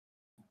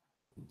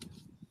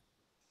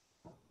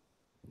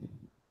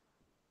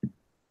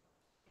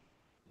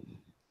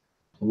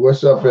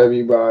What's up,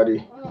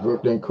 everybody?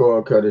 Brooklyn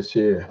Core Cutters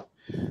here.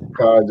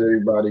 How's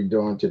everybody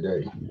doing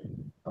today?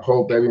 I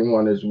hope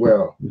everyone is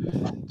well.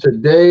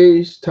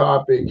 Today's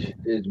topic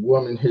is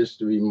Women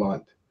History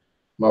Month.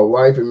 My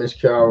wife and Miss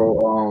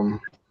Carol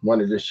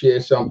wanted to share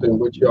something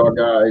with y'all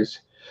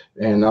guys,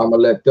 and I'm gonna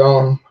let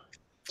them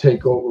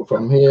take over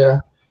from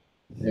here,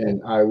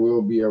 and I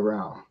will be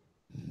around.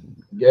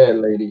 Yeah,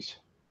 ladies.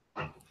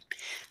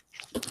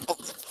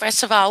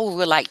 First of all, we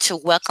would like to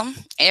welcome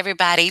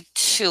everybody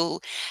to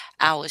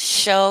our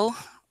show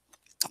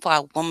for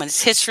our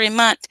Women's History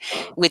Month.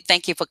 We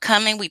thank you for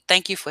coming. We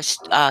thank you for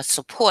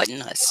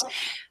supporting us.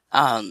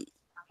 Um,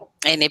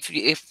 and if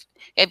you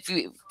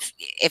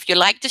if you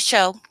like the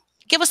show,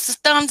 give us a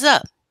thumbs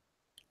up.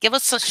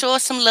 Show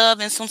us some love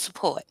and some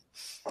support.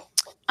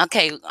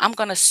 Okay, I'm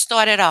gonna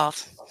start it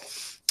off.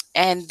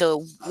 And the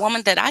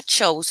woman that I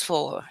chose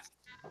for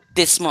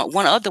this month,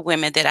 one of the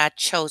women that I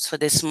chose for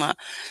this month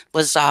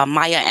was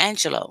Maya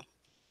Angelou.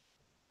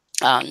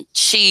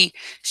 She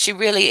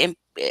really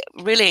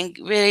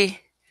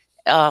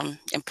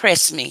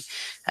impressed me.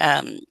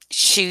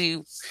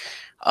 She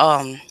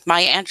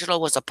Maya Angelou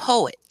was a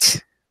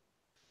poet,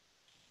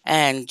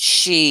 and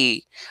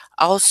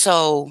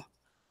also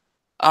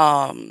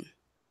um,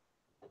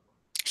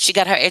 she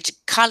got her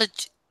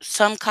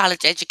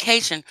college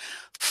education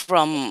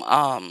from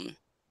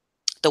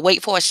the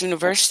Wake Forest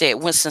University at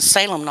Winston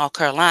Salem, North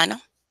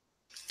Carolina.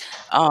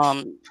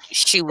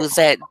 She was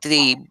at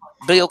the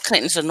Bill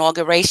Clinton's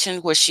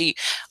inauguration where she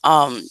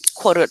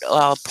quoted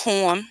a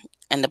poem,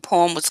 and the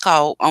poem was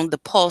called "On the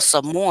Pulse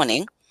of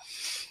Morning."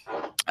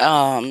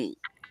 Um,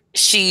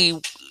 she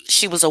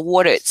she was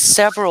awarded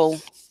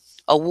several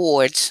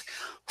awards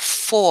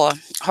for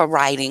her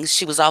writings.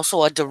 She was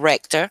also a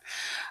director.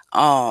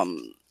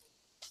 Um,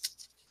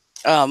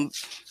 um,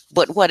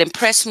 but what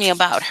impressed me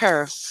about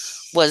her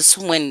was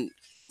when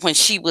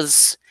she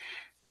was,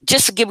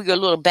 just to give you a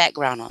little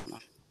background on her.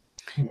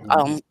 Mhm.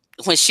 Um,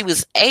 when she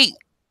was 8,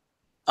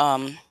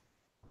 um,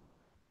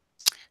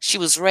 she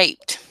was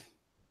raped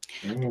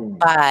Mm.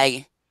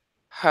 by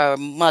her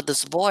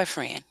mother's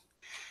boyfriend,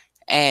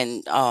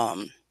 and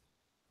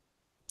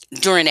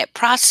during that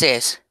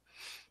process,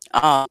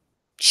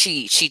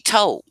 she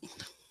told,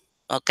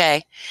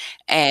 okay,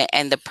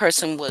 and the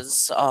person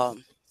was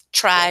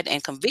tried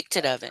and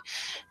convicted of it,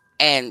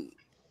 and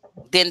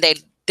then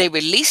they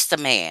released the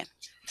man,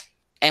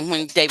 and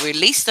when they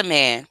released the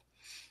man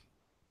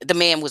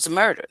was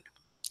murdered,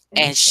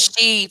 and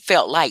she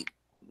felt like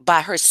by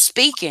her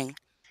speaking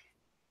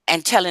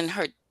and telling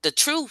her the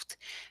truth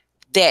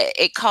that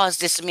it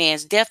caused this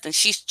man's death, and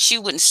she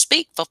wouldn't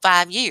speak for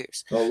 5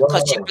 years Oh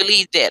because she wow.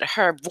 believed that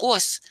her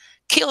voice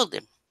killed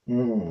him.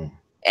 Mm.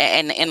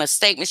 And in a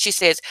statement, she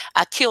says,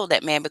 "I killed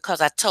that man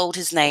because I told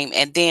his name,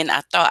 and then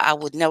I thought I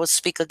would never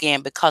speak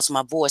again because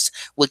my voice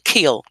would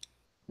kill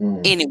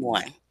Mm.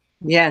 anyone."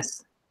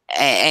 Yes.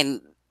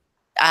 And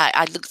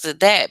I looked at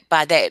that,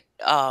 by that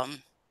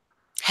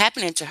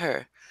happening to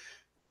her,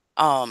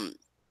 um,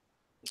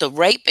 the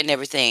rape and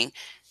everything,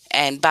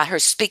 and by her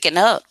speaking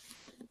up,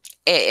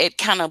 it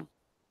kind of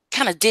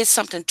did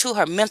something to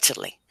her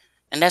mentally,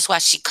 and that's why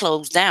she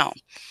closed down.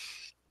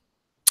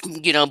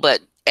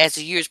 But as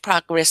the years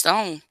progressed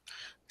on,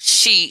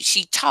 she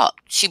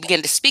talked, she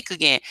began to speak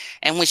again,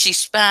 and when she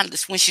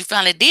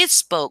finally did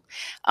spoke,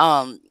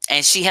 and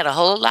she had a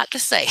whole lot to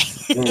say.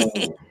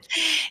 Mm.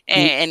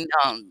 And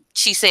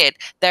she said,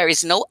 "There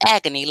is no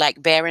agony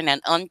like bearing an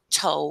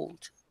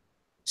untold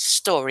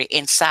story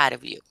inside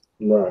of you."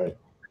 Right.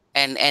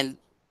 And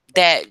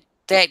that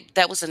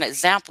that was an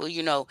example.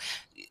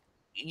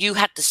 You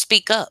have to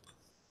speak up.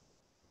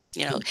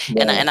 And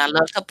Right. I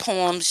loved her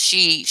poems.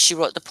 She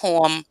wrote the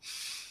poem,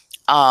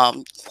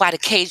 "Why the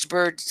Caged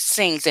Bird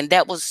Sings," and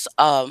that was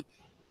a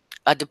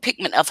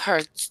depiction of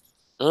her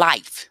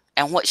life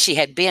and what she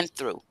had been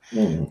through.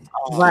 Mm.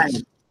 Um, Right.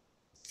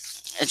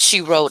 and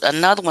she wrote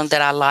another one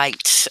that I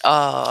liked.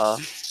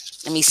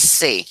 Let me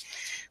see,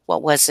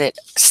 what was it?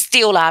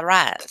 "Still I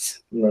Rise."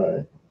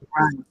 Right.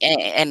 Right.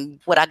 And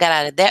what I got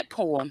out of that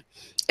poem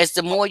is,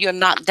 the more you're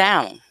knocked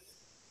down,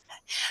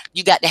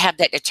 you got to have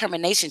that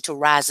determination to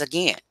rise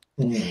again.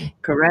 Mm.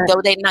 Correct.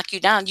 Though they knock you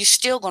down, you're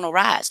still gonna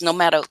rise. No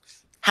matter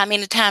how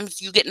many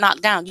times you get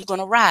knocked down, you're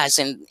gonna rise.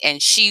 And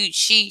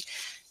she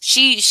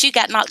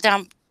got knocked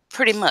down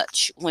pretty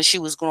much when she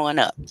was growing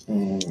up,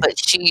 Mm. but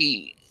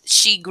she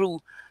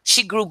grew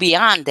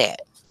beyond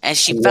that, and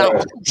she found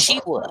Right. who she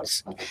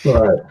was.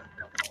 Right.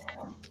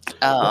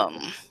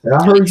 Um, And I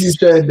let me heard you s-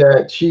 said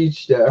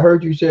that I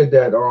heard you said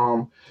that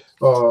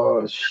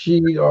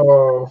she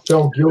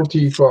felt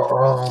guilty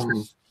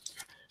for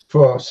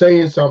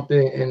saying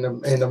something and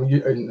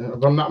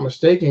if I'm not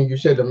mistaken, you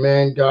said the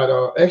man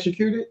got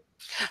executed.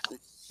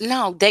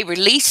 no, they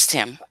released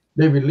him,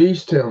 They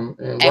released him,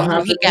 and what and when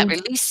happened he got then?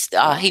 released,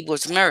 he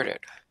was murdered.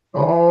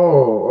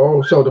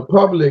 So the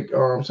public,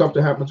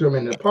 something happened to him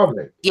in the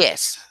public.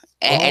 Yes,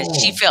 and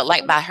she Oh. felt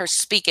like by her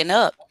speaking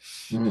up,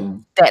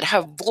 Mm. that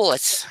her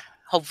voice,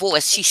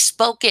 she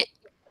spoke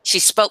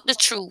the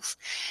truth,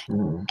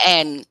 Mm.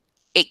 and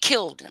it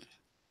killed him.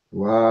 She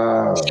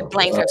Wow.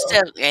 blamed Wow.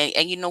 herself,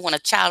 and you know, when a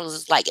child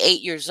is like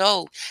 8 years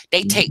old,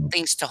 they take Mhm.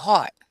 things to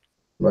heart,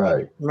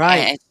 Right. Right.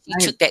 and she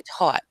Right. took that to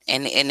heart,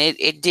 and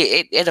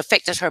it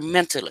affected her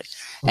mentally,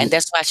 and Mm.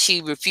 that's why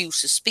she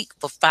refused to speak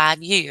for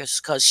 5 years,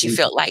 because she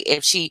felt like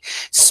if she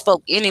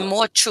spoke any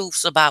more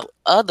truths about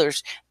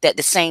others, that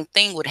the same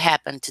thing would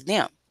happen to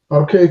them.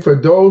 Okay, for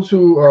those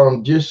who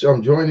just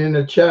joining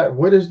the chat,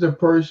 what is the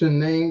person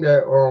name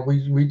that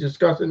we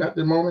discussing at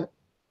the moment?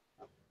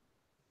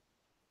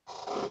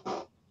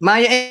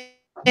 Maya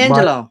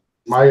Angelou.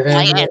 My Maya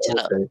Maya Angelou.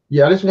 Angelou. Okay,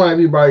 yeah, I just want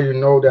everybody to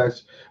know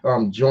that's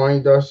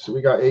joined us.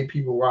 We got 8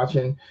 people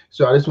watching,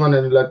 so I just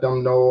wanted to let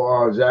them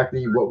know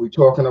exactly what we're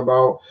talking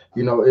about.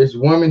 You know, it's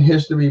Women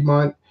History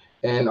Month,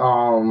 and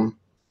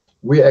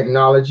we're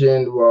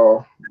acknowledging,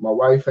 well, my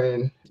wife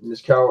and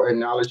Miss Carol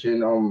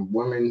acknowledging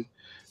women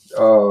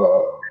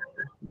uh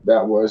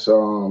that was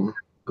going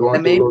That through a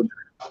made little,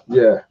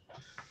 yeah,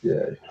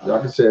 yeah, y'all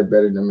can say it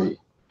better than me,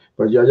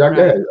 but yeah, y'all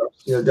go right. ahead.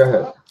 Yeah, go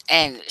ahead.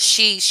 And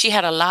she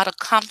had a lot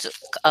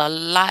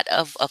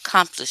of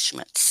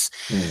accomplishments.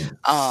 Mm,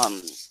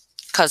 Um,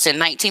 because in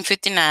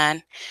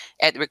 1959,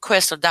 at the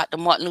request of Dr.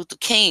 Martin Luther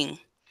King,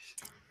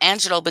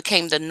 Angelo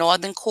became the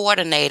Northern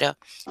Coordinator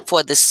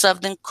for the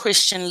Southern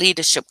Christian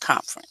Leadership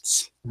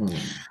Conference. mm,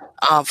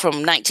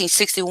 From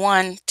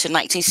 1961 to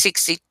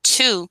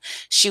 1962,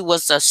 she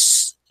was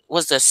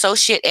the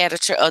associate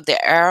editor of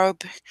the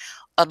Arab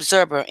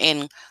Observer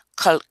in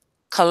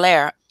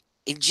Caire,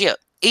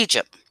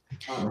 Egypt.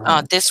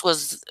 mhm,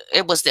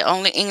 It was the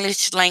only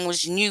English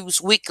language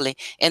news weekly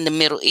in the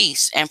Middle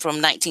East, and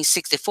from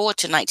 1964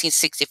 to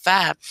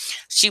 1965,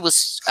 she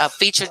was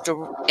featured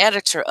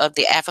editor of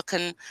the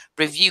African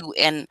Review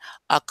in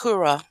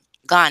Accra,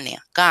 Ghana.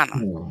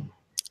 mm,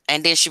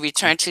 And then she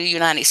returned to the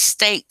United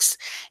States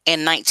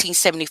in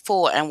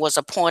 1974 and was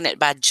appointed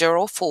by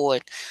Gerald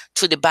Ford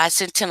to the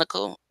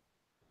Bicentennial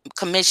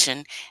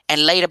Commission,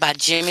 and later by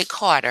Jimmy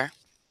Carter,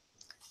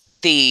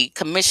 the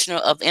Commissioner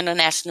of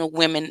International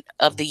Women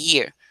of the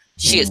Year.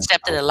 She mm.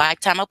 accepted a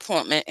lifetime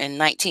appointment in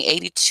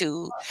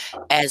 1982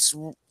 as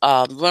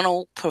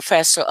Reynolds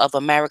Professor of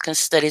American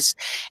Studies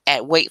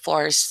at Wake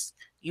Forest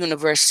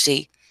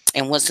University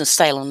in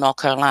Winston-Salem, North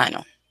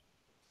Carolina.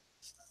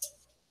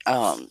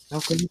 Um,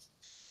 Okay.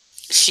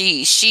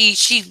 she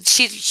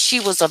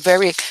was a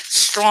very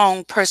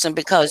strong person,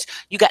 because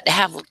you got to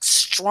have a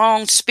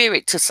strong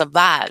spirit to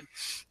survive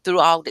through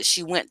all that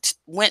she went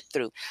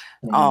through.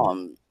 Mhm.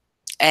 Um,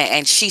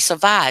 and she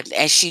survived,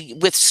 and she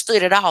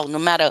withstood it all, no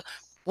matter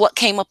what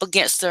came up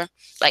against her.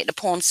 Like the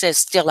poem says,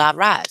 still I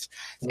rise.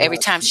 Every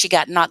Right. time she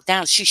got knocked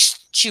down,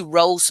 she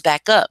rose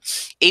back up,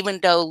 even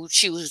though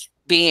she was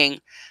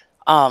being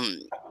um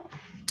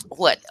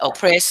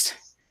oppressed,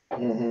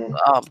 Mhm.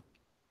 um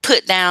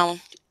put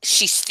down.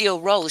 She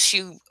still rose.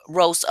 She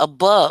rose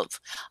above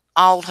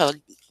all her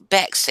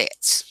back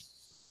sets.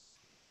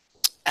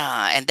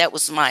 And that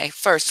was my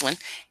first one.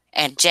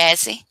 And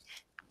Jazzy.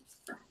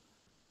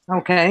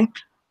 Okay.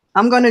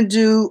 I'm gonna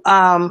do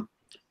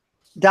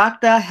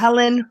Dr.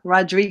 Helen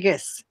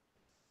Rodriguez.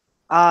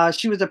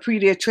 She was a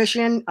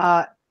pediatrician,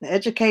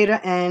 educator,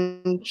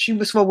 and she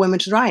was for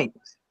women's rights.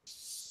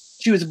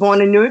 She was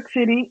born in New York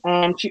City,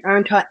 and she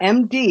earned her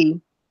MD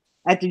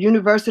at the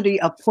University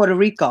of Puerto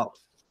Rico.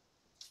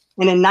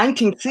 And in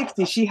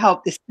 1960, she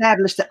helped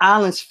establish the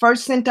island's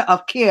first center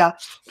of care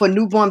for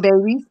newborn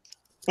babies.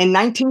 In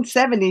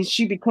 1970,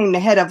 she became the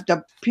head of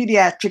the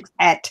pediatrics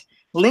at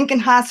Lincoln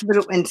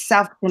Hospital in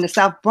the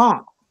South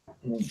Bronx,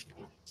 Mm.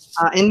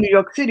 in New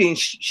York City.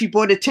 She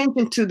brought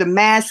attention to the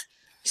mass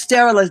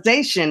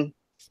sterilization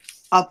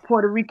of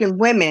Puerto Rican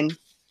women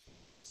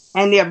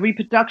and their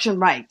reproduction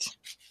rights.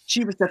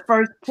 She was the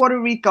first Puerto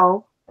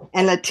Rico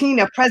and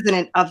Latina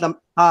president of the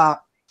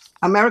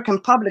American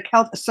Public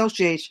Health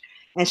Association,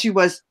 and she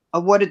was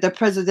awarded the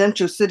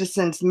Presidential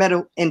Citizens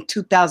Medal in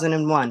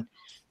 2001.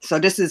 So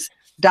this is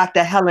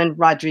Dr. Helen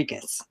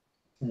Rodriguez.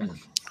 Mm.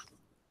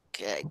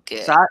 Good,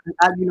 So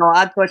good.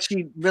 I thought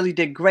she really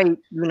did great.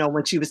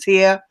 When she was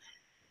here,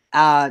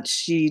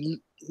 she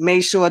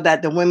made sure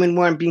that the women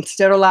weren't being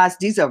sterilized.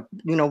 These are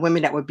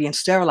women that were being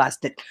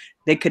sterilized, that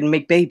they couldn't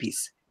make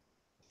babies,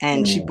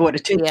 and she Mm. brought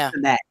attention Yeah. to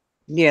that.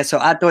 Yeah, so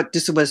I thought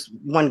this was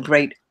one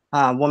great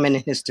woman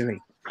in history.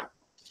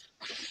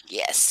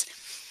 Yes.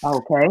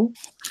 Okay.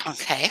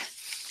 Okay.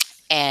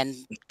 And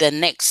the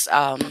next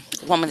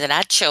woman that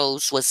I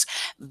chose was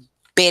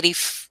Betty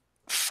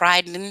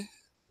Friedan.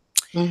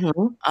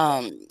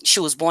 Mm-hmm. She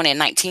was born in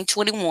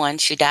 1921.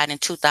 She died in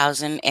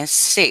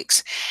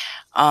 2006.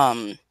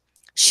 Um,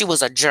 she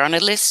was a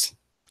journalist.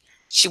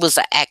 She was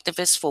an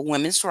activist for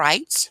women's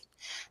rights,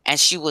 and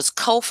she was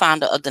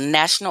co-founder of the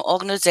National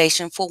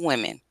Organization for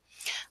Women.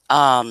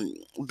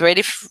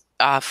 Betty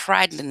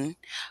Friedan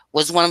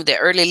was one of the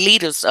early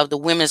leaders of the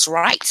women's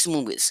rights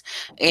movements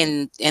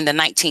in the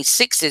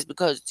 1960s,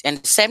 because in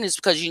the 70s,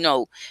 because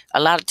a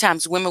lot of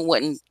times women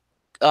weren't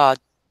uh,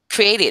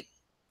 created,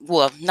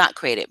 well, not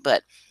created,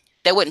 but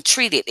they weren't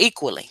treated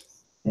equally.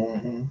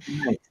 Mhm.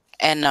 Right.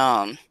 And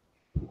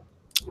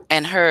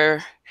and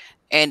her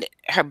And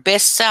her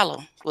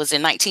bestseller was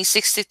in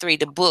 1963.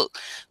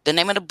 The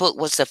name of the book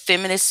was The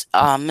Feminist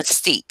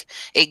Mystique.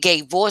 It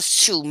gave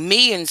voice to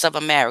millions of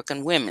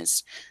American women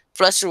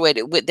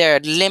frustrated with their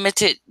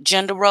limited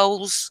gender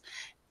roles,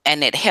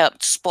 and it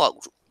helped spark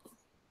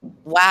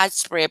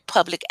widespread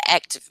public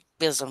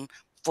activism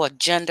for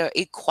gender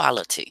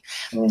equality.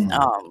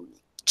 Um,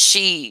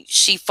 she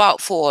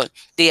fought for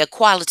the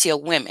equality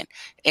of women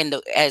in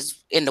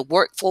the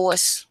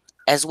workforce,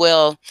 as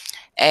well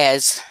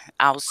as,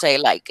 I would say,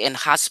 like in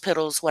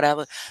hospitals,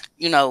 whatever.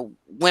 You know,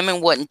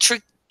 women wouldn't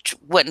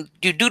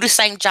you do the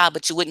same job,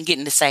 but you wouldn't get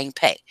in the same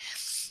pay,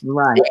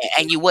 Right.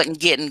 and you wasn't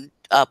getting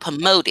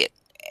promoted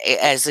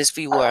as if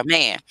you were a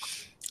man.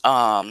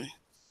 Um,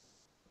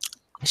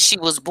 she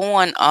was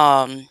born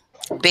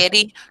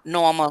Betty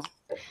Norma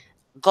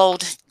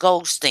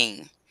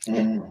Goldstein.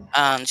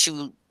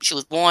 She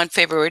was born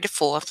February the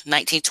 4th,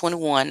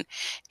 1921,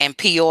 in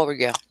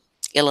Peoria,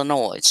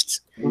 Illinois.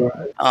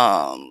 Right.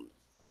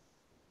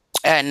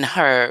 And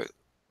her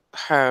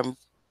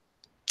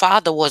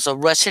father was a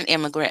Russian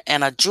immigrant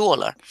and a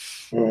jeweler.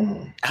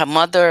 Her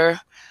mother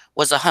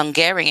was a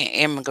Hungarian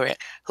immigrant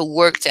who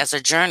worked as a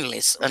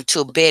journalist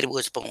until Betty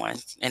was born,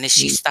 and then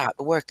she stopped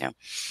working.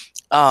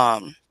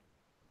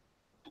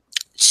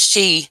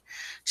 She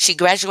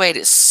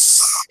graduated.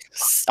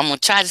 I'm gonna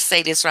try to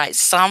say this right.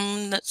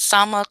 Summa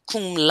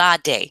cum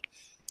laude.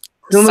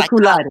 Summa cum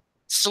laude.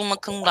 Summa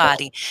cum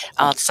laude.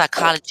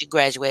 Psychology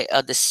graduate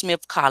of the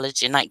Smith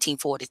College in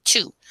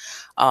 1942.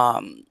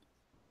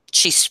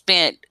 She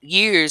spent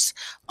years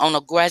on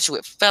a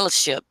graduate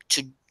fellowship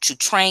to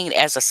train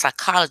as a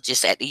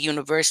psychologist at the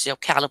University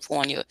of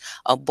California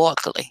of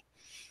Berkeley.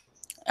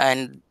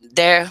 And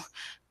there,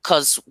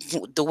 because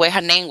the way her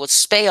name was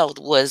spelled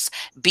was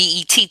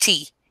Betty,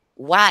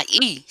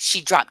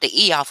 she dropped the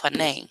E off her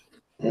name.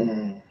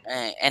 And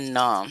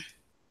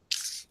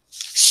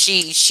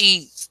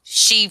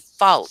she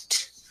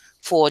fought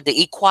for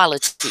the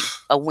equality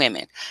of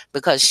women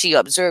because she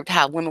observed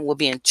how women were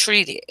being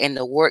treated in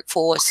the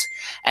workforce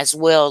as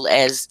well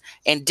as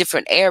in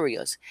different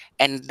areas,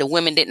 and the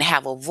women didn't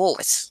have a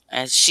voice.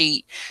 And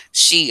she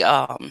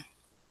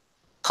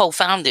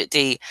co-founded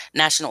the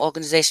National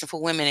Organization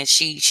for Women, and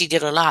she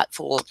did a lot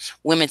for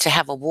women to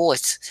have a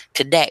voice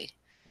today.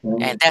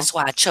 And that's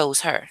why I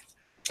chose her.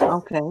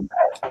 Okay.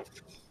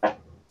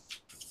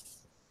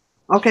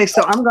 Okay,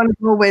 so I'm going to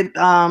go with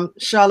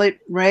Charlotte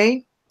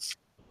Ray.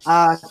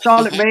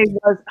 Charlotte Ray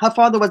her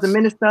father was a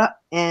minister,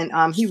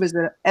 and he was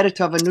the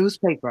editor of a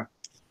newspaper.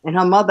 And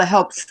her mother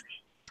helped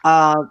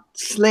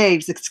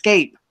slaves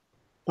escape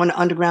on the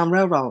Underground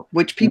Railroad,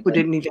 which people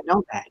didn't even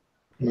know that.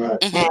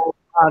 Right.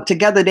 And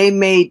together they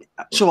made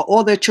sure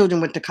all their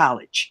children went to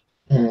college.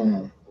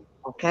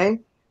 Okay.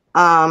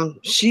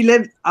 She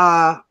lived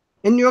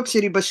in New York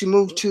City, but she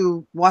moved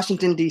to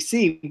Washington,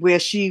 D.C., where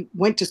she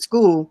went to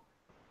school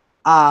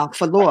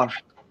for law.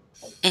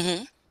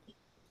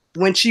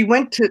 When she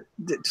went to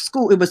the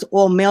school, it was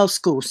all male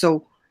school.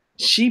 So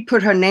she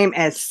put her name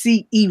as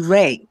C.E.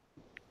 Ray.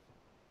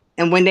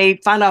 And when they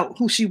found out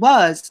who she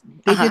was,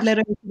 they did let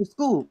her into the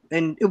school,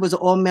 and it was an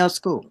all male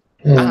school.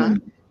 So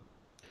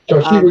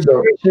she was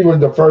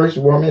the first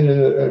woman in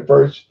the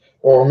first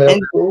all male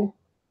school?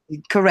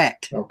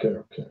 Correct. Okay.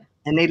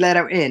 And they let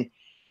her in.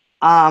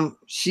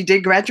 She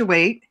did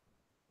graduate,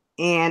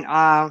 and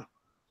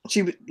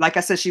she, like I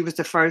said, she was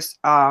the first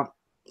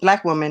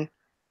Black woman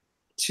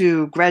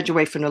to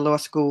graduate from the law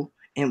school,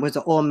 and it was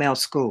an all male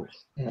school.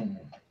 And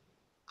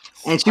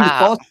she was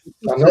also,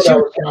 I know that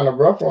was kind of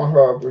rough on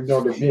her,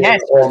 to be in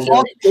all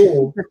male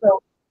school.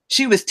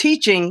 She was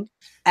teaching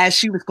as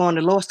she was going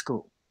to law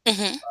school.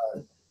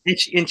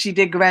 And she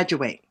did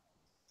graduate.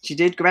 She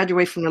did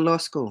graduate from the law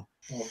school.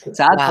 Okay.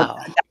 So I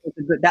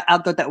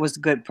thought that was a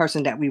good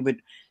person that we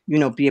would,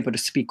 be able to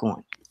speak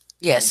on.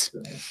 Yes.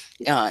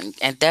 And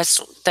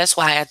that's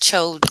why I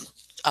chose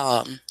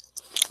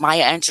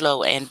Maya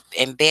Angelou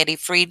and Betty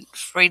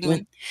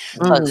Friedan,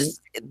 because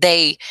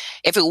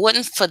if it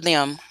wasn't for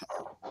them,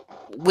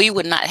 we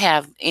would not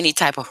have any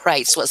type of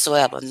rights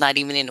whatsoever, not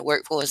even in the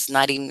workforce,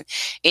 not even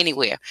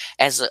anywhere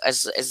as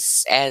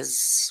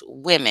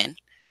women.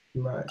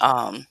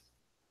 Right.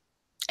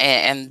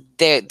 And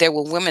there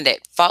were women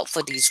that fought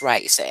for these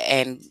rights,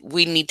 and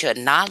we need to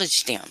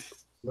acknowledge them.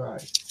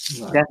 Right.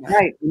 That's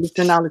right. We need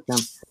to acknowledge them.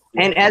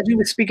 And as we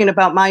were speaking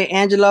about Maya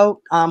Angelou,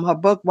 her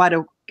book "Why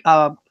the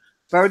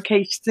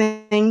Birdcage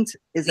Sings"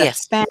 is a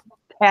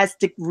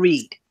fantastic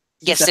read.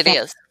 Yes, it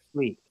is.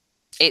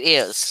 It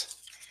is.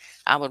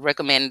 I would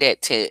recommend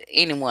that to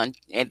anyone,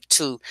 and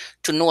to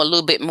know a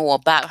little bit more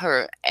about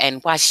her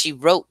and why she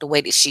wrote the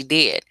way that she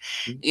did,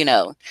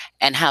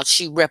 and how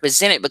she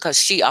represented, because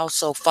she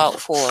also fought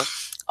for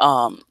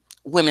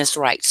women's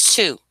rights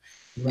too.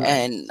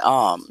 And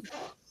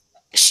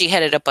she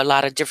headed up a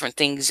lot of different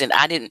things, and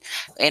I didn't,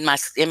 in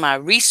my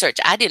research,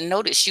 I didn't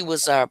know that she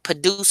was a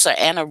producer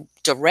and a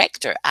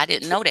director. I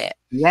didn't know that.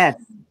 Yes,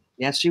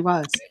 she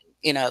was.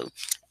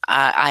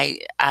 I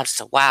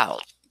said, wow,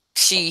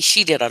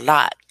 she did a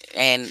lot.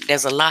 and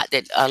there's a lot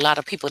that a lot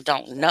of people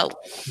don't know.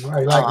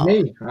 Right, like Um,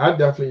 me, I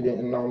definitely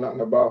didn't know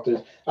nothing about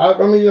this. I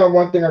mean,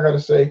 one thing I gotta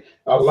say,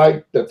 I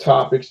like the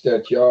topics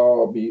that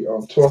y'all be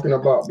talking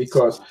about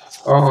because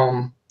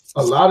um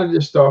a lot of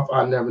this stuff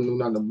I never knew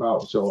nothing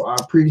about. So I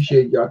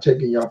appreciate y'all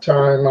taking your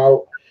time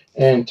out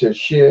and to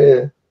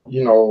share,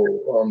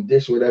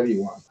 this with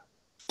everyone.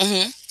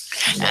 mhm.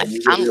 We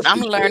really I'm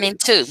appreciate learning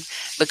too,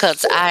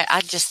 because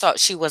I just thought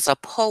she was a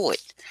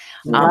poet,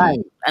 it. Right.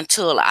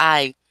 until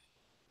I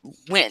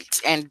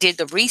went and did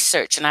the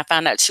research, and I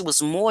found out she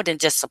was more than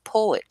just a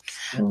poet.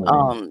 Mhm.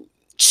 Um,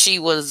 she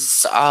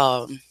was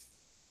uh,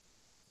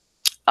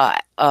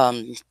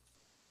 um,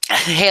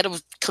 head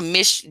of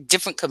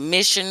different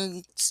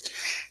commissions,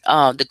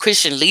 the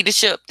Christian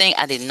leadership thing.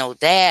 I didn't know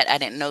that. I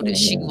didn't know that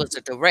she Mhm. was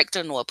a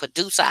director nor a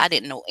producer. I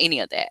didn't know any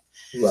of that.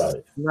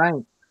 Right.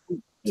 Right.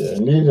 Yeah.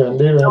 Neither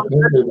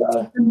did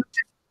I.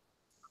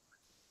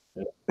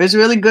 It's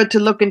really good to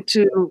look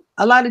into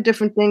a lot of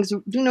different things.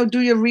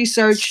 Do your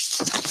research,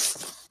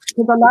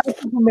 because a lot of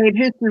people made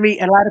history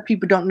and a lot of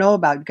people don't know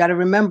about. You got to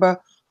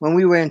remember, when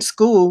we were in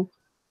school,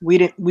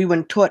 we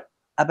weren't taught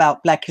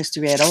about Black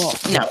history at all.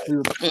 No. We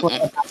were taught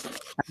Mm-mm. about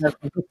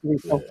American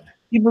history. So Yeah.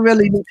 people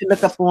really need to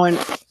look up on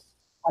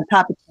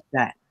topics like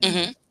that.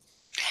 Hmm.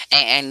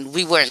 And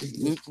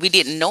we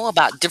didn't know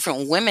about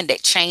different women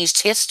that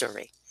changed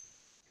history.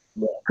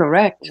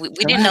 Correct. We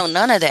didn't Correct. know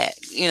none of that,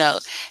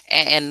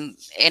 and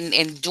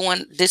in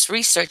doing this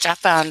research, I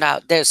found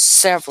out there's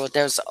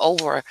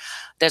over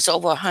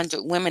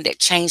 100 women that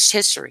changed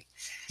history.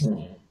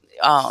 Mhm.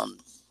 Um,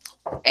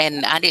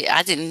 and I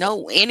didn't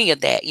know any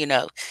of that.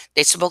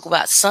 They spoke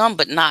about some,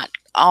 but not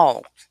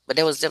all. But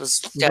there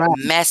Right. were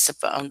massive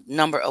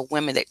number of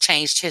women that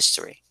changed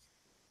history.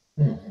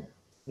 Mhm.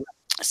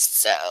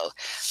 So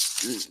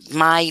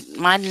my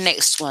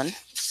next one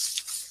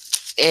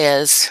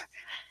is,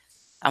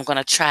 I'm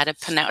gonna try to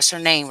pronounce her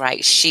name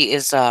right. She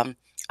is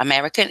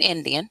American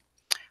Indian.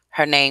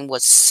 Her name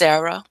was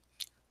Sarah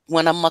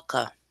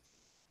Winnemucca.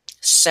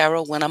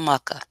 Sarah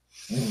Winnemucca.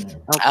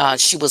 Mhm. Okay.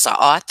 She was an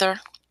author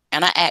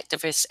and an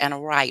activist and a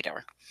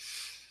writer.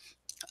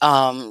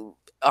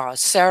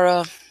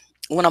 Sarah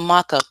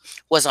Winnemucca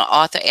was an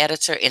author,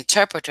 editor,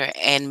 interpreter,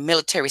 and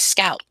military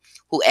scout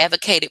who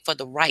advocated for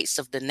the rights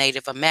of the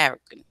Native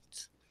American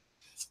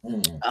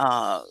Mhm.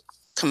 uh,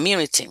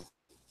 community.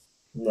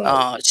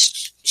 Right.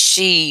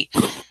 She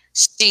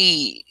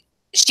she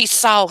she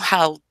saw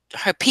how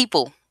her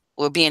people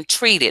were being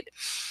treated,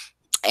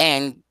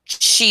 and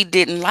she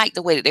didn't like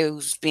the way that they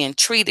was being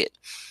treated.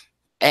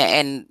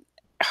 And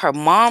her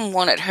mom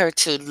wanted her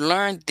to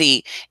learn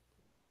the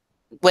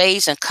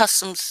ways and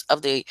customs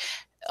of the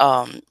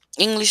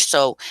English,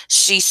 so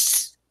she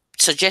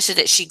suggested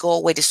that she go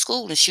away to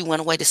school, and she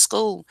went away to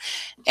school.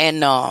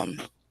 And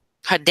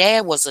her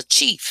dad was a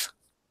chief,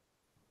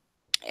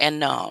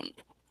 and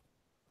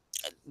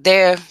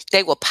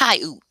they were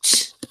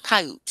Paiutes,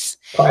 Right.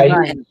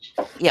 Paiute. and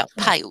yeah,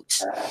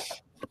 Paiutes.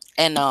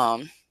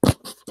 And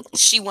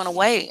she went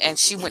away and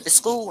she went to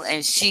school,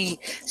 and she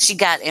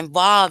got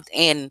involved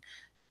in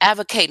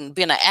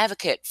being an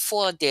advocate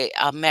for the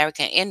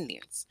American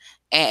Indians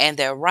and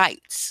their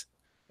rights,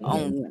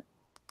 Mhm.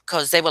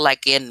 because they were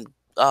like in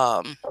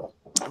um,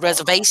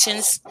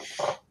 reservations,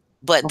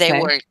 but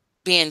Okay.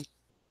 being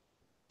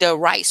their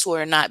rights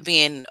were not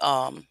being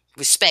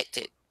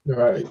respected.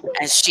 Right.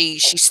 And she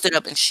stood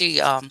up and she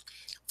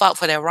fought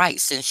for their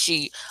rights, and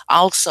she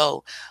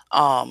also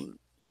um,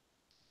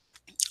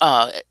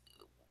 uh,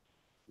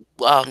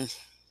 um,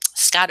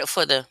 scouted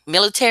for the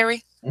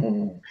military,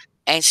 Mhm.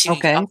 and she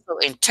Okay. also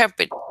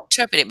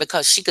interpreted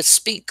because she could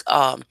speak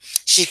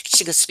she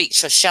could speak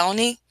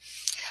Shoshone.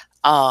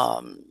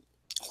 um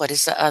what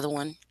is the other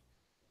one?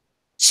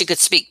 She could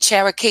speak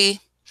Cherokee,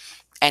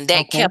 and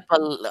that Okay. kept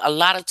a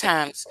lot of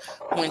times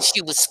when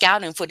she was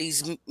scouting for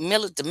the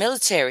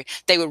military,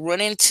 they would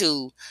run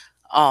into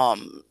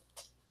um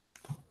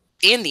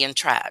Indian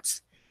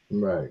tribes,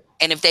 Right.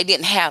 and if they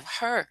didn't have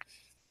her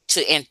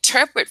to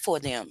interpret for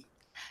them,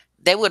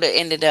 they would have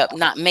ended up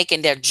not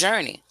making their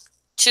journey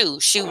too.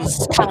 She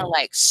was kind of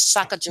like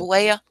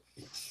Sacagawea.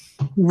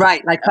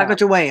 Right. Like uh,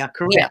 Sacagawea. yeah.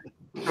 Correct.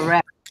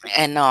 Correct.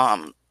 And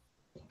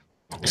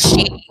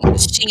she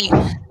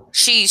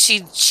she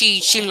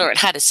she learned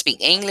how to speak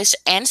English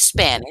and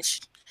Spanish,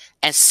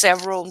 and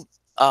several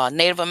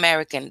Native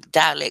American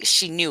dialects.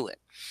 She knew it.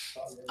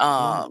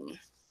 Um,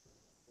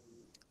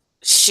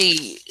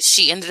 she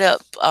ended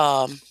up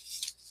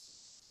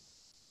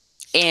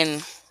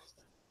in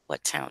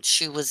what town?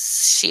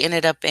 She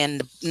ended up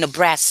in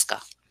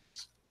Nebraska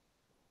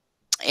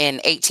in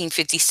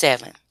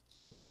 1857.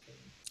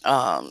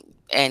 Um,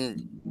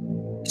 and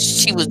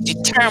she was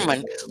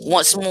determined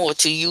once more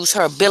to use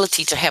her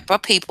ability to help her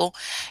people.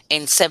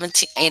 In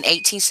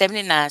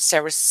 1879,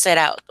 Sarah set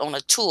out on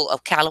a tour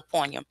of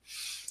California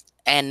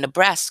and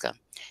Nebraska,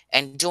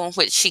 and during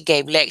which she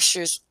gave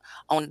lectures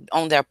on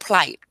their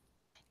plight.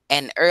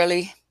 And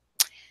early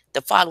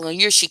the following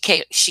year, she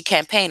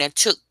campaigned and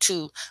took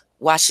to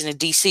Washington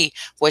D.C.,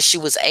 where she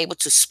was able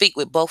to speak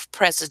with both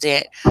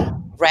President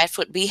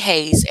Bradford B.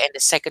 Hayes and the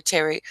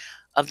Secretary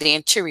of the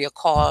Interior,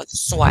 Carl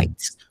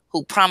Sweitz,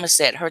 who promised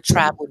that her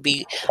tribe would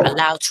be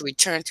allowed to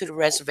return to the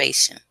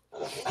reservation.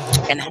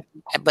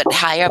 But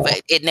however,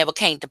 it never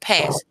came to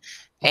pass.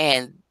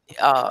 And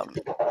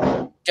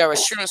their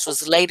assurance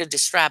was later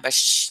described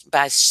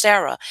by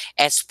Sarah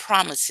as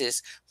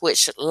promises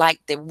which,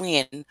 like the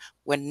wind,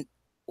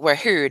 were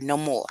heard no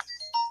more.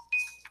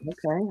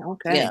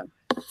 Okay. Yeah.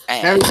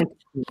 Very interesting.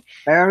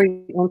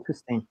 Very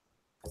interesting.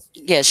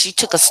 Yeah, she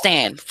took a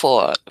stand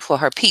for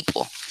her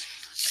people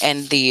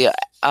and the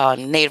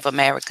Native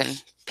American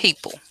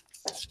people.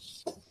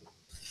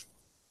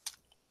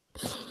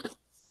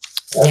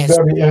 That's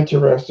very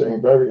interesting.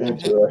 Very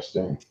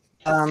interesting.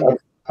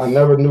 I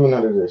never knew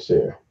none of this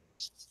here.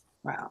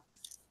 Wow.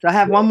 So I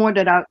have one more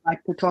that I'd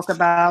like to talk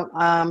about.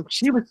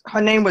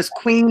 Her name was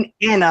Queen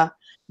Anna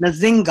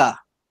Nzinga,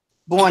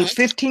 born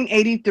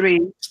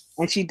 1583,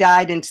 and she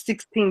died in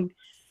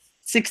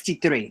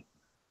 1663.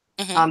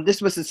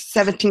 This was the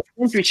 17th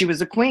century. She was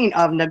the queen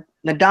of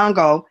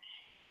Ndongo,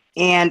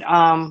 and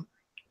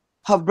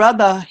her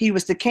brother, he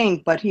was the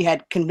king, but he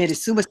had committed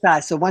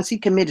suicide. So once he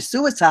committed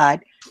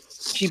suicide,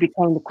 she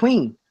became the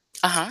queen.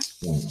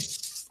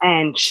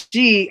 And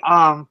she,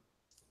 was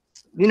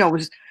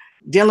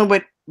dealing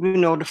with,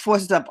 the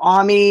forces of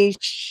army.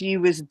 She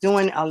was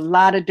doing a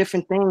lot of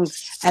different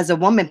things as a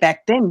woman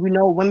back then.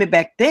 Women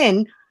back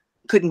then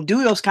couldn't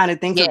do those kind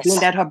of things. Yes. So being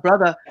that her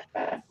brother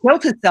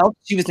killed himself,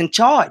 she was in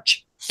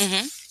charge.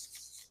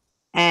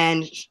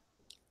 And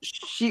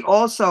she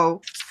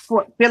also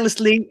fought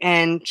fearlessly,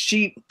 and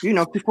she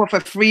fought for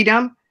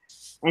freedom.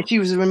 And she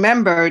was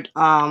remembered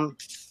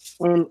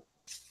in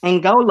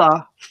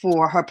Angola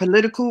for her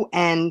political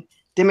and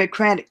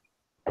democratic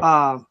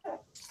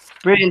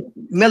Britain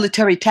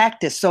military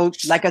tactics. So,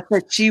 like I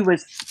said, she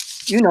was,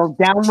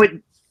 down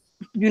with,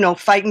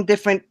 fighting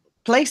different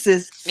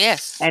places.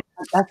 Yes. And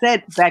like I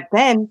said, back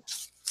then,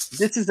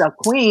 this is a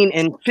queen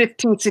in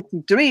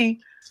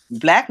 1563.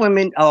 Black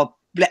women,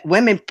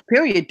 women,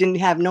 period, didn't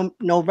have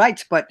no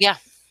rights. But yeah,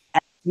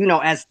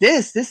 as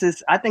this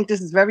is, I think this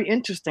is very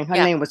interesting. Her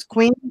name was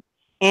Queen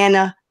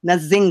Anna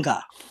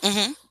Nzinga.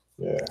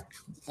 Yeah.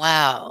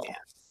 Wow.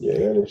 Yeah,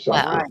 that is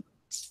something. Wow.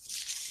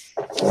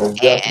 That's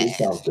definitely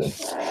something.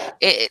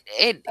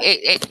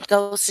 It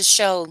goes to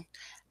show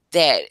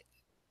that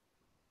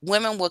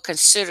women were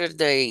considered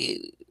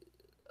the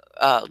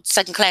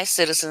second-class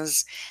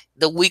citizens,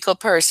 the weaker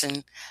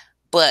person,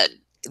 but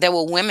there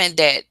were women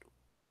that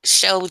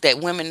showed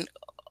that women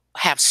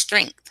have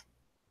strength.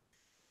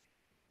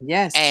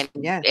 Yes. And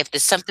if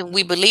there's something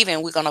we believe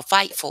in, we're gonna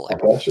fight for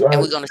it. That's right.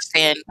 And we're gonna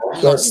stand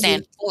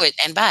for it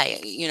and by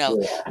it.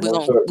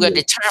 We're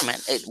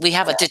determined. We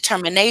have a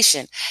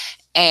determination,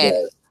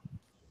 and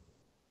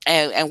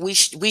we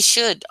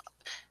should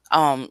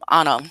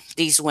honor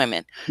these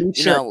women.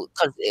 Because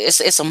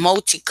it's a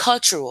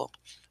multicultural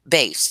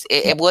base.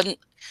 It wasn't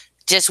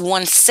just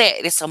one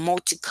set. It's a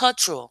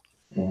multicultural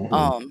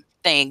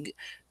thing,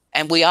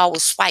 and we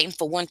always fighting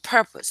for one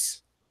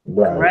purpose.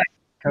 Right.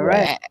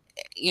 Correct.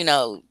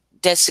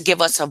 Just to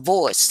give us a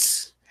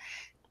voice,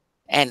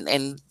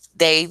 and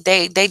they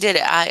did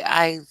it.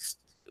 I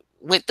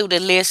went through the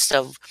list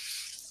of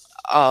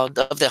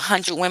the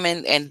 100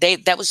 women, and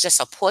that was just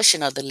a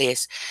portion of the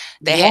list.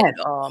 They had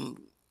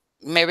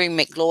Mary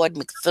McLeod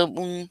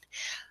Bethune,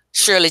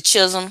 Shirley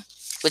Chisholm,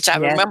 which I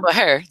remember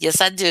her.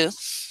 Yes, I do.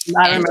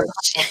 I remember.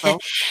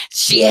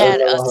 She had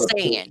a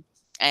saying,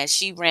 and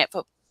she ran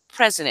for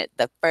president,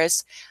 the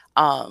first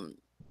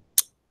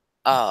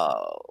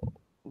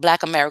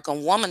Black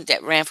American woman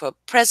that ran for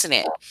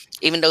president.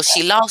 Even though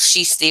she lost,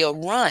 she still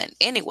run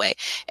anyway.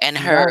 And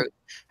her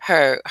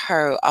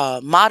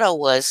motto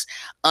was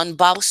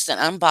unbossed and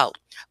unbought,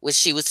 which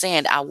she was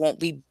saying, I won't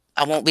be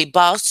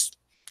bossed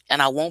and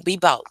I won't be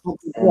bought.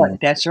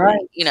 That's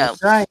right.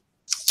 That's right.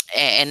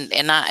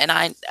 And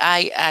I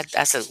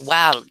said,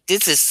 wow,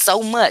 this is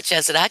so much. I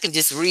said, I can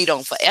just read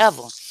on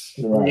forever.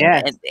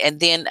 Yeah.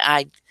 And then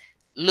I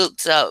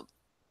looked up,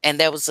 and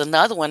there was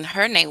another one.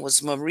 Her name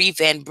was Marie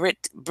Van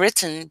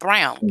Brittan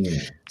Brown.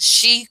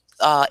 She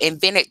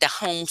invented the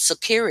home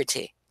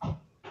security.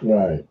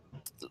 Right.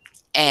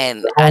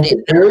 And I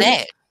didn't know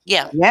that.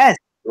 Yeah. Yes.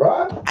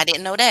 Right. I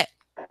didn't know that.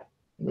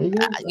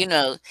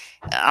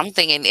 I'm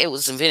thinking it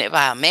was invented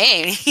by a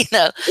man.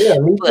 Yeah,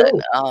 me but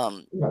too.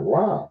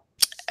 Wow.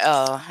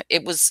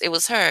 It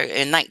was her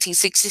in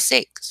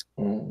 1966.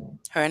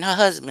 Her and her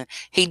husband.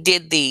 He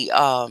did the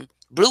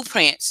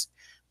blueprints,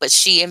 but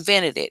she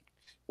invented it.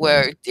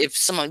 Where if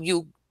some of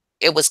you,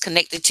 it was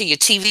connected to your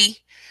TV,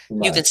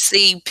 you could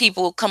see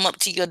people come up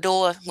to your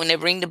door when they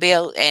ring the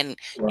bell, and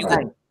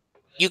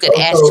you could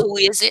ask, who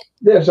is it?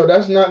 Yeah, so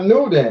that's not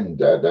new then.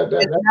 That's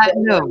not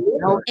new.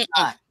 No, it's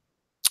not.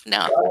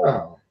 No.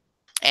 Wow.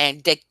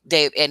 And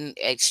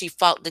and she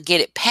fought to get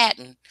it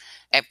patent.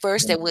 At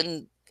first, they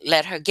wouldn't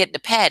let her get the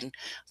patent,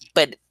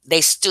 but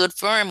they stood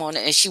firm on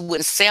it, and she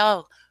wouldn't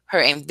sell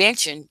her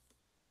invention,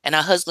 and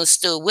her husband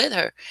stood with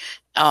her.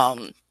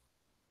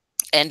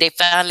 And they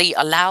finally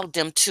allowed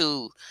them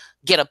to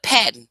get a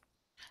patent.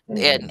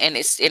 and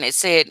it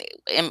said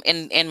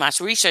in my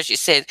research, it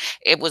said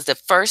it was the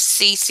first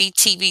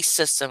CCTV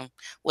system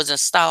was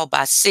installed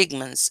by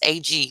Siemens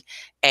AG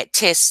at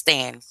test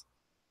stand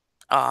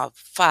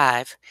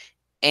 5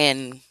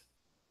 in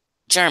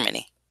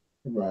Germany.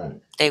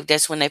 Right.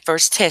 That's when they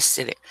first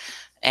tested it,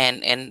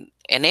 and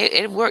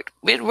it worked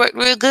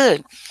real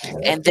good.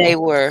 And they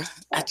were,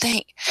 I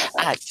think,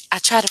 I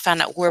tried to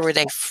find out where were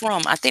they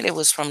from. I think it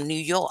was from New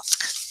York.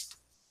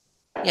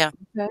 Yeah,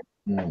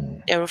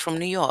 Mm. they were from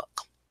New York.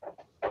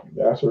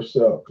 That's what's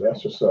up.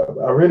 That's what's up.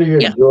 I really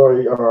Yeah.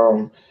 enjoy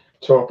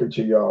talking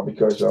to y'all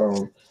because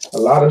a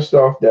lot of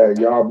stuff that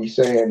y'all be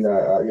saying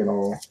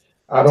that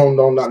I don't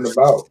know nothing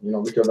about,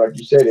 because like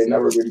you said, they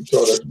never really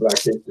taught us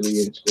Black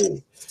history in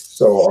school.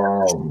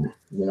 So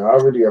I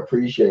really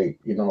appreciate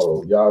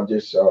y'all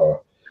just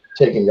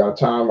taking your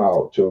time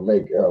out to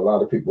make a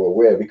lot of people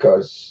aware,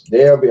 because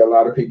there'll be a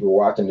lot of people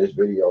watching this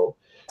video.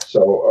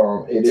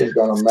 So it is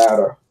gonna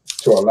matter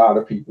to a lot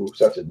of people,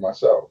 such as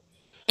myself.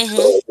 Mm-hmm.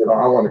 So,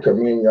 I want to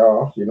commend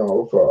y'all,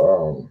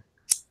 for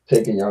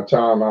taking your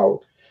time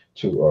out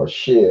to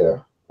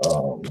share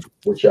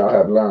what y'all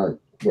have learned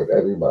with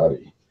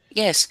everybody.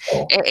 Yes,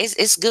 So,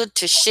 it's good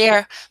to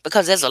share,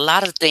 because there's a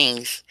lot of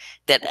things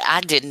that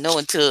I didn't know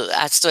until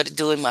I started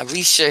doing my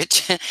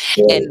research,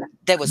 and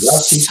there was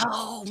y'all, teach,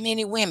 so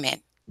many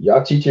women.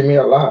 y'all teaching me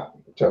a lot.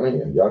 I'm telling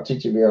you, y'all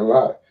teaching me a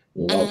lot.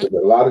 Mm-hmm. Because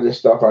a lot of this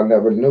stuff I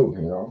never knew.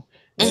 And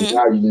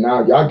Mm-hmm.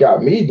 now y'all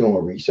got me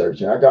doing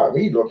research, and I got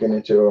me looking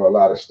into a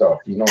lot of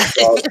stuff.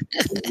 So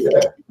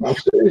yeah, I'm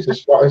serious.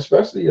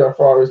 Especially as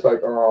far as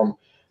like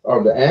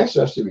the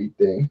ancestry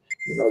thing.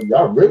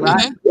 Y'all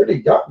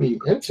really got me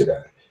into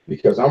that,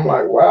 because I'm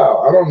like,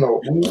 wow, I don't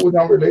know who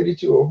I'm related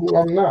to or who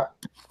I'm not.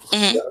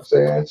 Mm-hmm. You know what I'm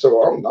saying?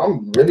 So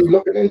I'm really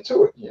looking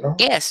into it.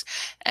 Yes,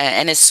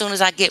 and as soon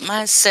as I get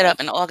mine set up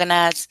and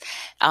organized,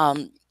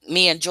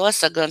 me and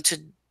Joyce are going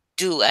to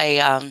do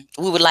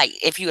we would like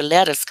if you would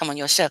let us come on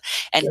your show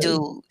and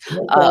do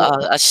No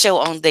problem. a show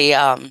on the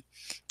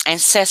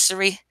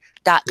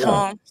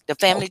ancestry.com, the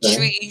family Okay.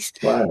 trees,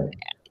 Right.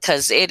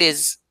 because it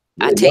is,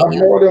 I Yeah, tell y'all you,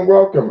 more than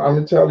welcome. I'm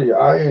gonna tell you,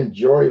 I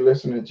enjoy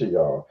listening to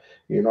y'all.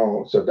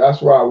 So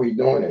that's why we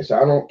doing this.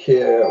 I don't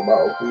care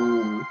about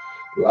who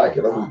like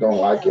it or who don't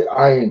like it.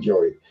 I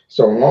enjoy it.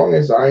 So long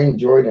as I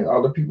enjoy it and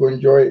other people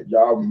enjoy it,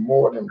 y'all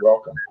more than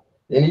welcome.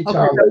 Anytime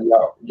Okay.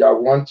 that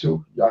y'all want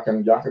to, y'all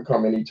can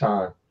come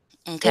anytime.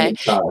 okay.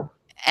 Anytime.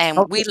 And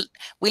Okay.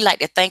 we like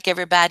to thank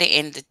everybody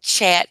in the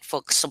chat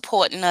for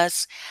supporting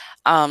us.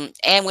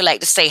 And we like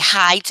to say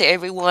hi to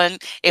everyone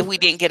if we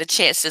didn't get a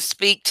chance to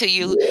speak to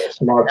you. Yeah,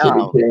 Smart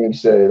TV Um, King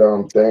said,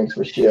 thanks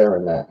for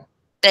sharing that.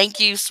 Thank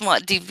you,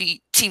 Smart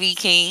TV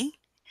King.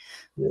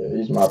 Yeah,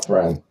 he's my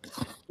friend.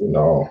 You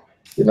know,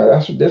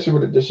 this is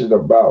what this is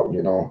about.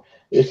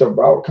 It's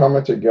about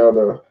coming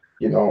together,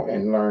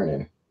 and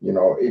learning.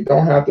 It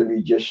don't have to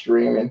be just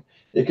streaming.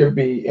 It could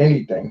be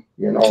anything,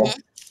 Hmm.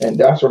 and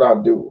that's what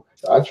I do.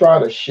 I try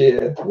to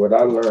share what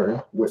I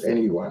learn with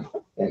anyone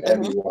and Hmm.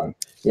 everyone.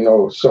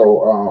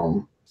 So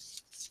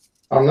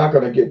I'm not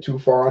gonna get too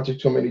far into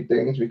too many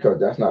things because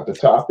that's not the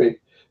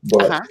topic.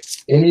 But Uh-huh.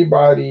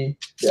 anybody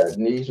that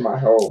needs my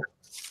help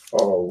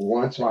or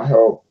wants my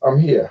help, I'm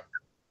here.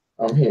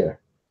 I'm here.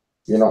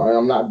 And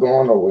I'm not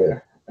going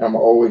nowhere. I'm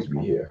always be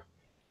here,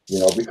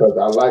 because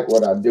I like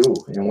what I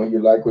do. And when you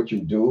like what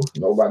you do,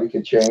 nobody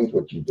can change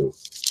what you do,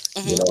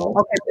 Hmm.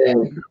 Okay.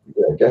 And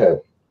yeah, go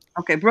ahead.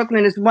 Okay.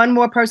 Brooklyn is one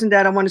more person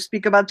that I want to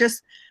speak about.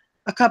 Just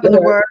a couple Go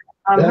of ahead. words.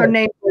 Go Her ahead.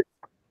 name was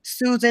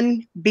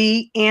Susan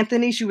B.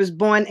 Anthony. She was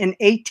born in Yes.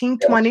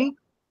 1820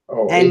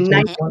 Oh, and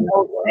 1820.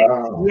 1906.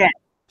 Wow. Yes.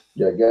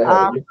 Yeah, go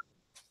Um, ahead.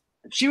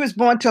 she was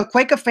born to a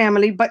Quaker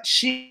family, but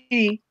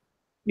she,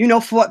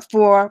 fought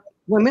for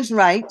women's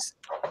rights.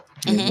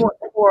 She Hmm. fought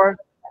for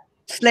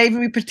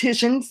slavery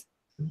petitions,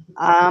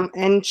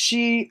 and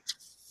she,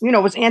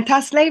 was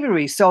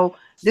anti-slavery. So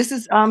this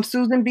is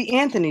Susan B.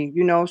 Anthony.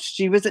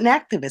 She was an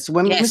activist,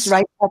 women's Yes.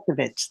 rights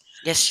activist.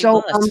 Yes, she So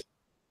was.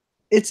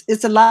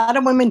 it's a lot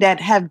of women that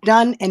have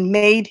done and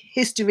made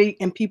history,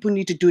 and people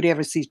need to do their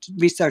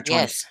research on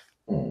it. Yes.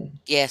 Mm.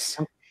 Yes.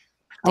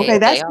 Okay, They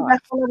that's are. what I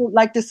would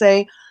like to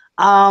say.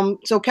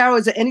 So Carol,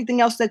 is there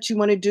anything else that you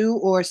want to do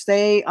or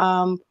say?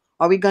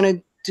 Are we going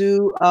to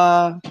do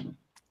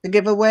the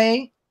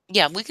giveaway?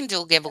 Yeah, we can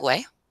do a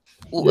giveaway.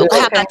 Yeah.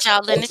 How Okay. about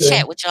y'all in the Okay.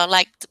 chat? Would y'all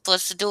like for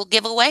us to do a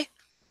giveaway?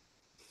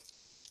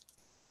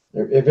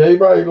 If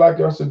anybody like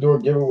us to do a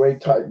giveaway,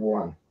 type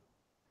 1.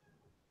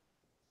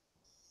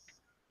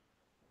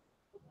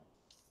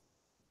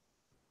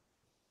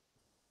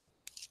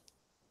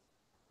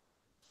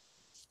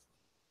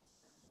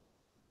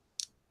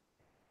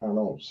 I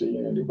don't see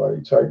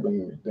anybody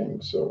typing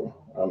anything, so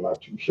I'm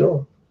not too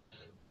sure.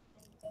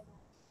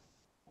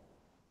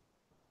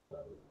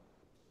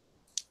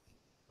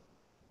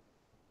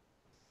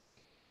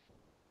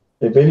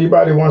 If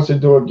anybody wants to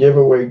do a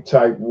giveaway,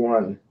 type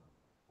 1.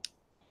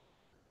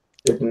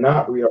 If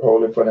not, we'll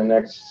hold it for the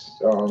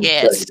next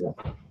Yes. segment.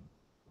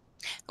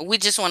 We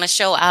just want to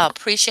show our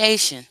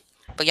appreciation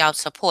for y'all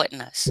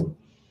supporting us.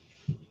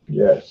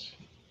 Yes.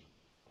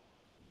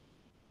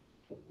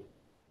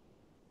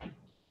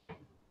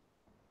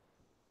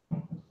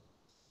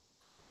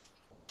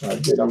 I'll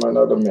give them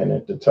another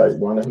minute to type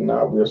one. If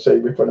not, we'll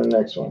save it for the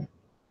next one.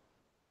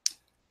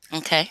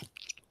 Okay.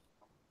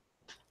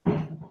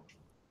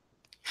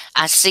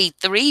 I see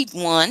 3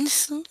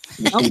 ones. You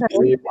see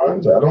 3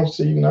 ones? I don't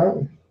see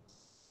none.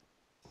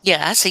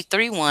 Yeah, I see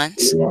 3 3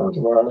 ones. ones?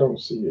 Why I don't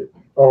see it?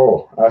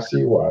 Oh, I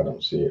see why I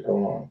don't see it.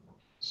 Hold on.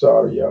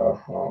 Sorry,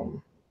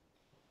 y'all.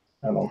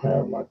 I don't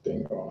have my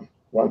thing on.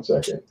 1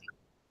 second.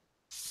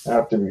 I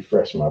have to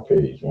refresh my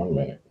page. 1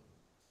 minute.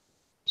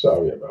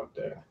 Sorry about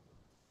that.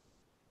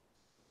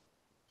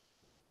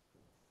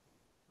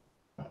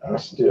 I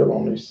still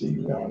only see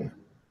one.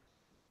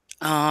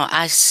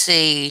 I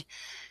see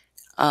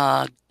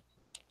Jad,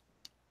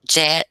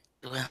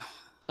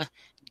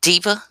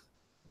 Diva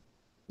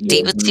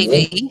Yeah,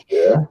 TV.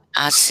 yeah.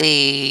 I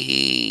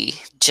see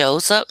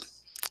Joseph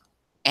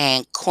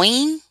and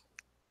Queen.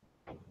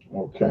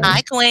 Okay.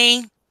 Hi,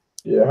 Queen.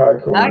 Yeah, hi,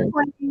 Queen. Hi,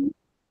 Queen.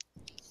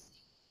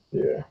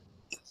 Yeah.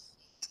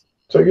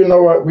 So you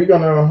know what? We're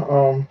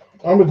gonna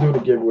I'm gonna do the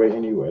giveaway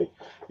anyway.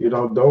 You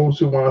know, those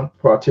who want to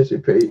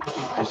participate,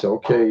 it's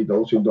okay.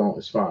 Those who don't,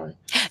 it's fine.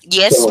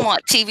 Yes, So-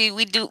 Smart TV.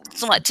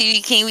 Smart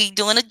TV King. We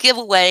doing a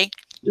giveaway.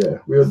 Yeah,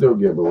 we'll do a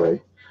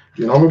giveaway.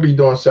 You know, I'm gonna be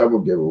doing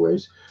several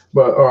giveaways,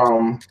 but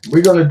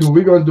we're gonna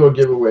do a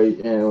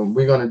giveaway, and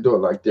we're gonna do it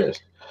like this.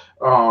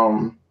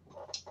 I'm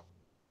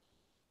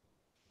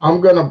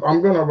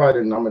gonna write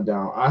a number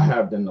down. I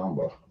have the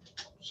number,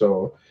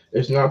 so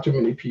it's not too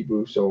many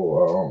people.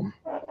 So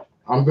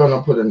I'm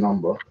gonna put a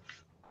number,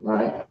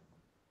 right?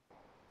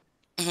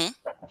 Mhm.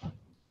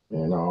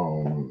 And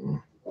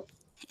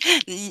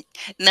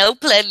No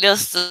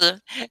playlists,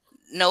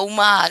 no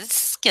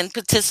mods can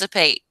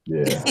participate.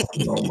 yeah,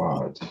 no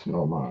mods,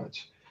 no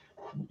mods.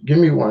 Give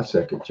me 1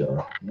 second,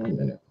 y'all. 1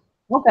 minute.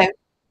 Okay.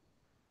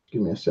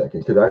 Give me a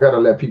second, because I gotta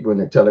let people in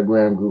the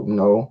Telegram group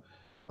know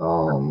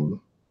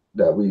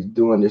that we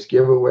doing this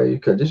giveaway,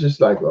 because this is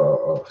like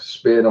a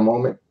spare the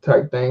moment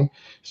type thing.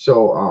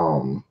 So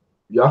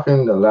y'all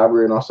can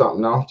elaborate on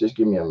something else. Just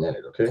give me a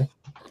minute, okay?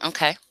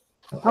 Okay.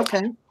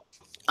 Okay.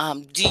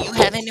 Do you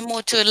have any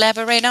more to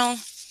elaborate on?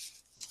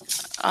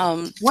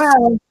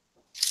 Well,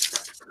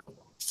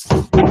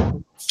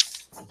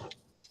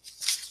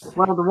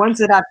 the ones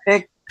that I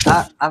picked,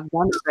 I've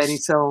done already.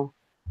 So,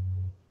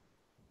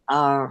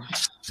 I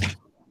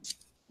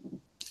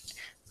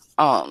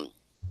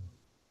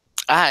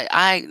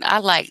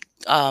like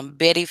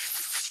Betty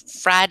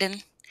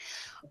Friedan,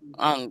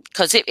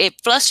 because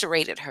it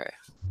frustrated her.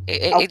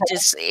 It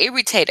just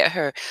irritated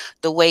her,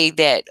 the way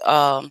that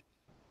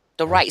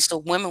the rights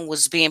of women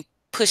was being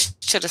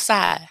pushed to the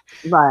side,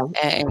 right.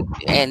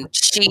 and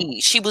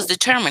she was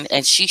determined,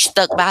 and she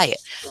stuck by it,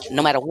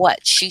 no matter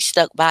what. She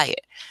stuck by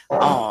it,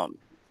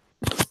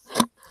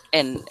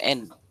 and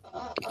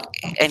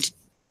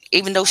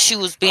even though she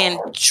was being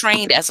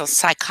trained as a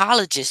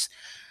psychologist,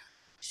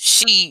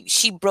 she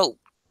broke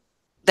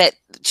the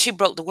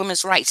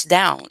women's rights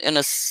down in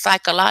a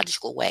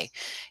psychological way,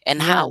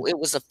 and how it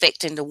was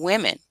affecting the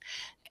women,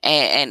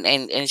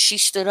 and she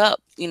stood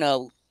up,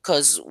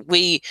 because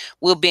we're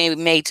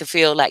being made to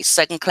feel like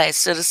second-class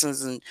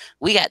citizens, and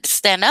we got to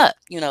stand up,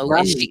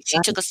 and she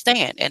took a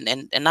stand, and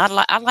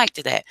I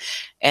liked that.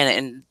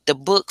 And the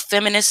book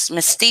Feminist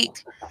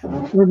Mystique,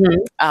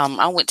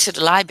 I went to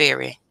the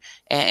library,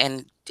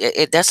 and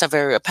that's a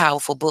very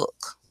powerful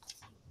book.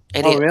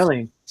 It is.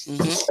 Really?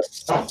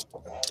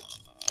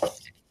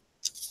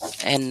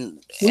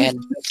 And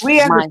we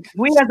as a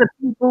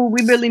people,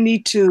 we really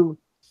need to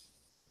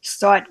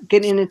start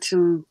getting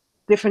into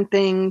different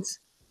things.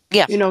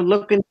 Yeah.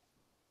 Looking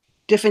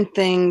different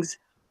things.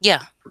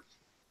 Yeah.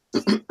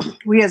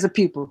 We as a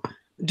people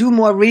do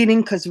more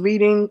reading, because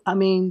reading, I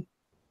mean,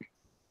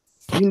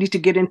 you need to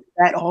get into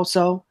that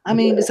also. I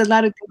mean, there's a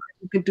lot of things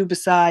you can do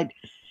beside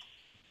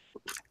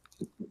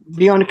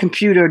be on the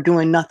computer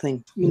doing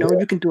nothing.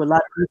 You can do a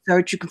lot of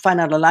research. You can find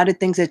out a lot of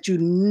things that you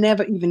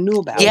never even knew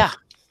about. Yeah.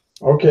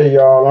 Okay,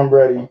 y'all, I'm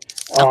ready.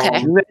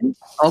 Okay. You ready?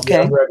 Okay.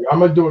 Yeah, I'm ready. I'm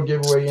gonna do a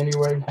giveaway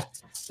anyway.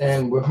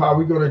 And how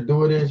we're gonna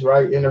do it is,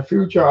 right, in the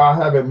future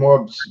I'll have it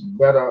more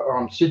better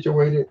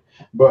situated,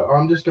 but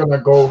I'm just gonna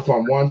go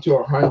from 1 to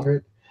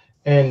 100,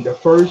 and the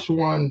first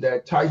one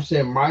that types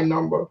in my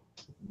number,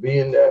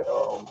 being that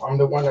I'm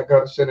the one that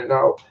got to send it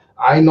out,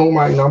 I know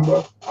my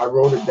number. I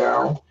wrote it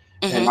down,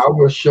 and I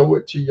will show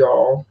it to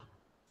y'all.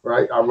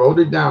 Right, I wrote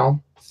it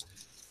down.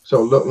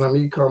 So look, let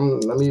me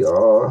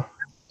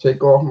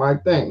take off my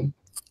thing.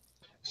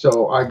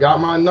 So I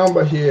got my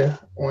number here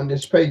on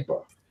this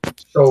paper.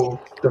 So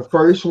the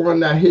first one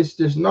that hits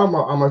this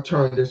number, I'm gonna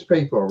turn this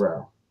paper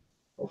around.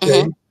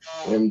 Okay.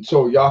 And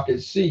so y'all can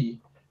see,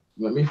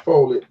 let me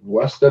fold it.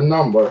 What's the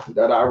number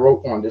that I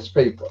wrote on this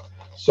paper?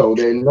 So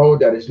they know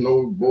that it's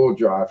no bull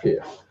drive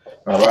here.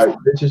 All right.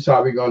 This is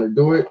how we're gonna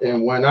do it.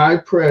 And when I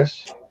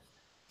press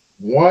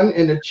 1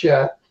 in the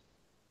chat,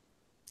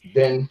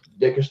 then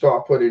they can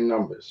start putting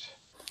numbers.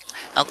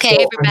 Okay,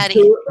 so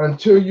everybody.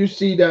 Until you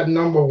see that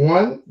number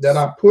 1 that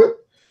I put,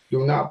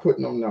 do not put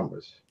no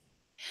numbers.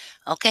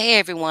 Okay,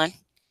 everyone.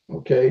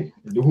 Okay.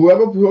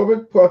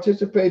 Whoever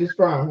participate is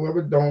fine.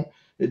 Whoever don't,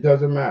 It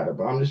doesn't matter.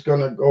 But I'm just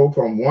gonna go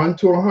from 1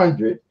 to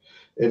 100,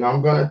 and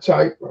I'm gonna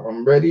type.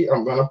 I'm ready.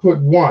 I'm gonna put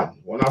 1.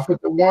 When I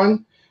put the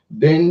 1,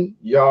 then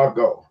y'all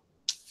go.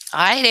 All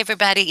right,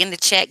 everybody in the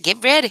chat,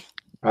 get ready.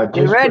 I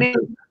Get ready.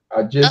 put the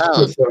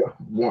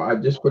 1. I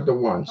just put the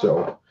 1.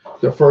 So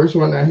the first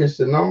one that hits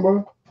the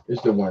number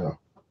is the winner.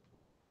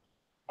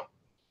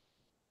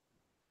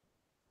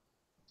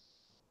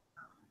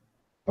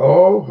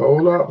 Oh,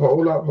 hold up.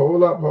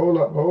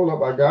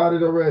 I got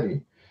it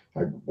already.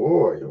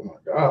 Boy, oh my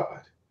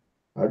God.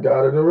 I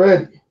got it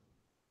already.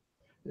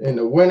 And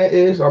the winner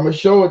is, I'm gonna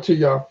show it to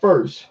y'all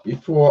first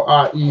before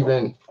I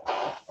even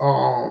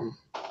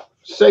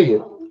say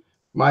it.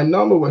 My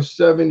number was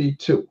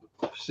 72.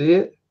 See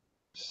it?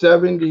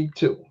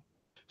 72.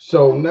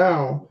 So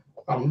now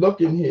I'm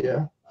looking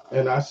here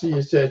and I see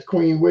it says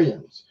Queen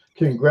Williams.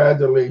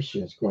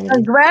 Congratulations, Queen.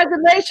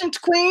 Congratulations,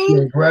 Queen.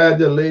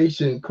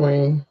 Congratulations,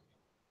 Queen.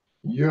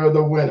 You're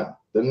the winner.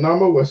 The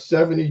number was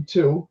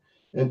 72,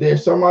 and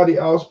there's somebody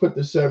else put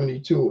the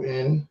 72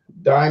 in,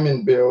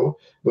 Diamond Bill,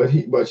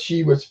 but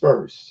she was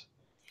first.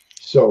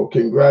 So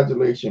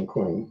congratulations,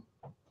 Queen.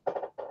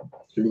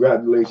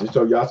 Congratulations.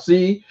 So y'all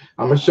see,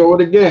 I'm gonna show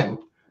it again.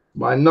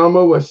 My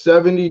number was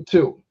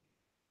 72.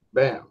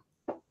 Bam.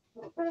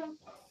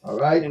 All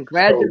right.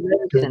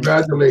 Congratulations. So,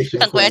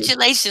 congratulations.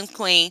 Congratulations,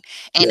 Queen.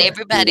 And Yeah,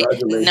 everybody,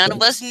 none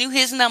of us knew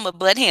his number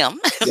but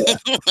him. Yeah.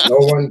 No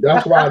one,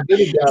 that's why I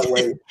did it that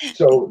way.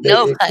 So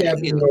it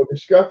can't be no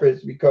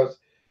discrepancy, because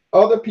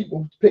other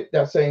people picked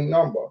that same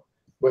number,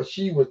 but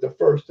she was the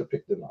first to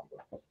pick the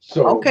number.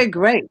 So okay,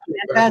 great.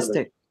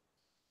 Fantastic.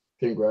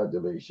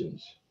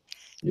 Congratulations.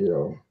 You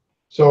know.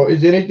 So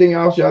is there anything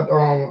else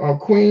y'all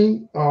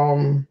Queen?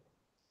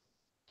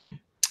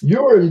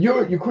 You're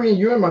Queen,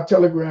 you're in my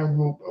Telegram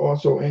group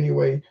also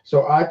anyway,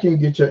 so I can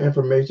get your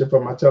information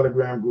from my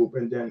Telegram group,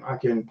 and then I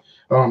can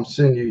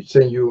send you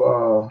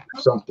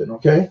something,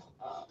 okay?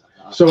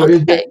 So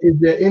okay. is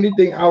there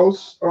anything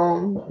else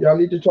y'all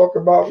need to talk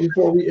about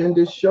before we end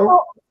this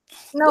show?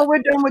 No,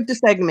 we're done with the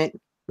segment.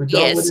 We're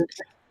done with it?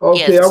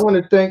 Okay, yes. I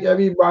want to thank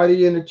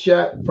everybody in the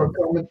chat for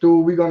coming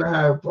through. We're gonna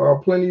have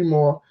plenty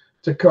more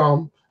to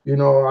come. You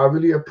know, I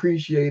really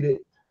appreciate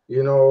it.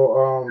 You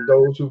know,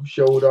 those who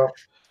showed up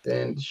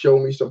and show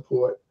me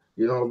support,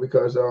 you know,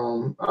 because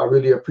I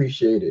really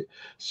appreciate it.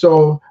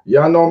 So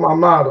y'all know my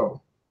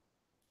motto: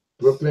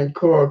 Brooklyn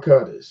Cord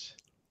Cutters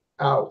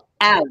out.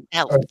 Out.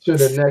 Until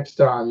the next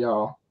time,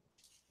 y'all.